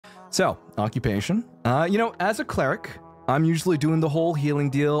So, occupation. You know, as a cleric, I'm usually doing the whole healing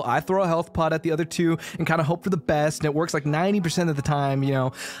deal. I throw a health pot at the other two and kind of hope for the best, and it works like 90% of the time, you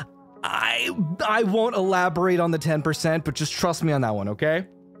know. I won't elaborate on the 10%, but just trust me on that one, okay?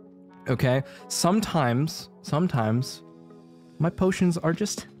 Okay? Sometimes my potions are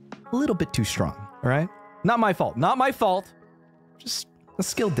just a little bit too strong, all right? Not my fault. Not my fault. Just a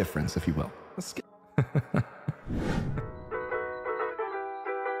skill difference, if you will. A skill.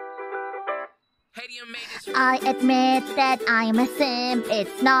 I admit that I'm a simp,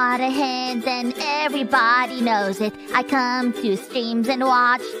 it's not a hint, and everybody knows it. I come to streams and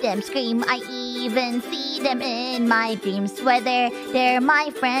watch them scream, I even see them in my dreams. Whether they're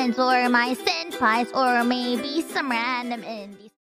my friends or my senpais or maybe some random indies.